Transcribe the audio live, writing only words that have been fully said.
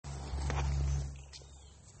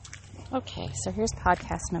Okay, so here's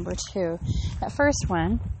podcast number 2. That first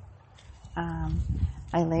one,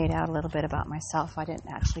 I laid out a little bit about myself. I didn't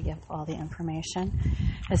actually give all the information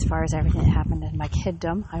as far as everything that happened in my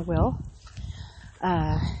kiddom. I will.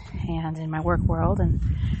 And in my work world, and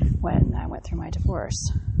when I went through my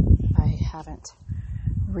divorce, I haven't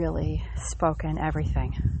really spoken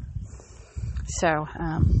everything. So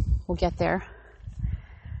we'll get there.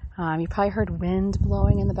 You probably heard wind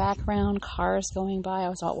blowing in the background, cars going by. I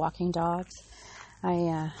was out walking dogs.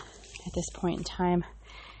 At this point in time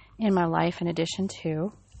in my life, in addition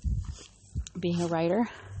to being a writer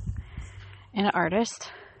and an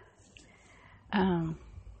artist, I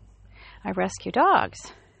rescue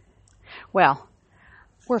dogs. Well,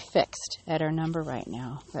 we're fixed at our number right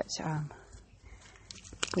now, but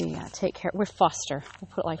we take care. We foster.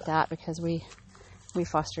 We'll put it like that because we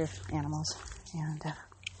foster animals. And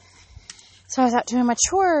so I was out doing my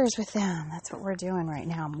chores with them. That's what we're doing right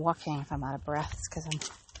now. I'm walking if I'm out of breath because I'm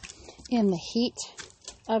in the heat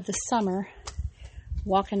of the summer,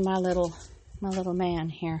 walking my little man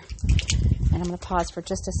here. And I'm going to pause for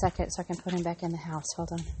just a second so I can put him back in the house.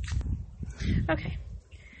 Hold on. Okay.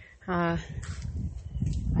 I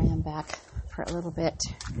am back for a little bit.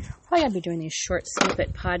 Probably going to be doing these short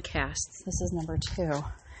snippet podcasts. This is number 2.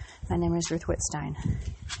 My name is Ruth Wittstein.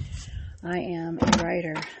 I am a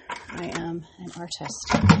writer. I am an artist.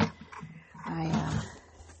 I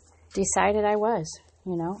decided I was.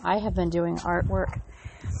 I have been doing artwork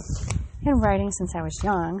and writing since I was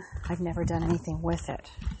young. I've never done anything with it.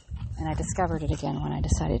 And I discovered it again when I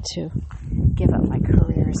decided to give up my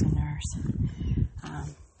career as a nurse.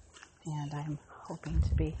 And I'm hoping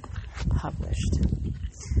to be published. Okay,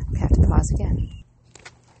 I have to pause again.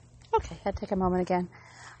 Okay, I had to take a moment again.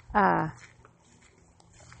 I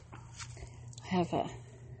have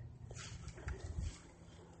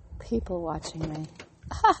people watching me.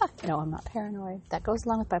 No, I'm not paranoid. That goes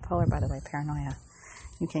along with bipolar, by the way, paranoia.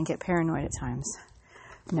 You can get paranoid at times.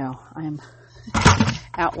 No, I'm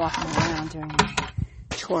out walking around doing my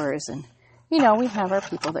chores, and we have our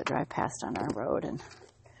people that drive past on our road, and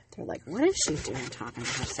they're like, what is she doing talking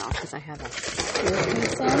to herself? Because I have a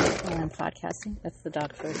earpiece in and I'm podcasting. That's the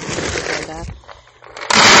dog food.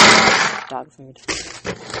 Dog food.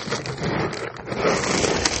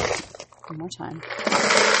 One more time.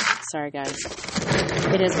 Sorry, guys.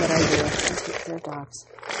 It is what I do. I take care of dogs.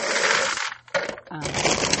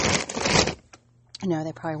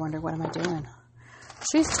 They probably wonder, what am I doing?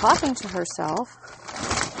 She's talking to herself.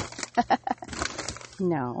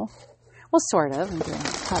 No. Well, sort of. I'm doing a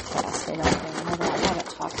podcast. They don't know that. I haven't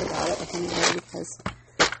talked about it with anybody because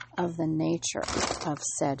of the nature of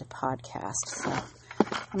said podcast. So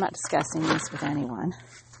I'm not discussing this with anyone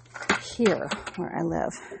here where I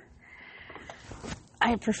live.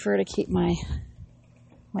 I prefer to keep my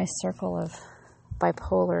circle of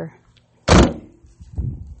bipolar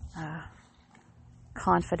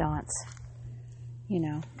confidants,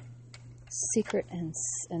 secret and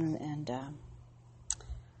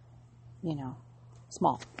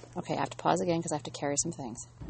small. Okay, I have to pause again because I have to carry some things.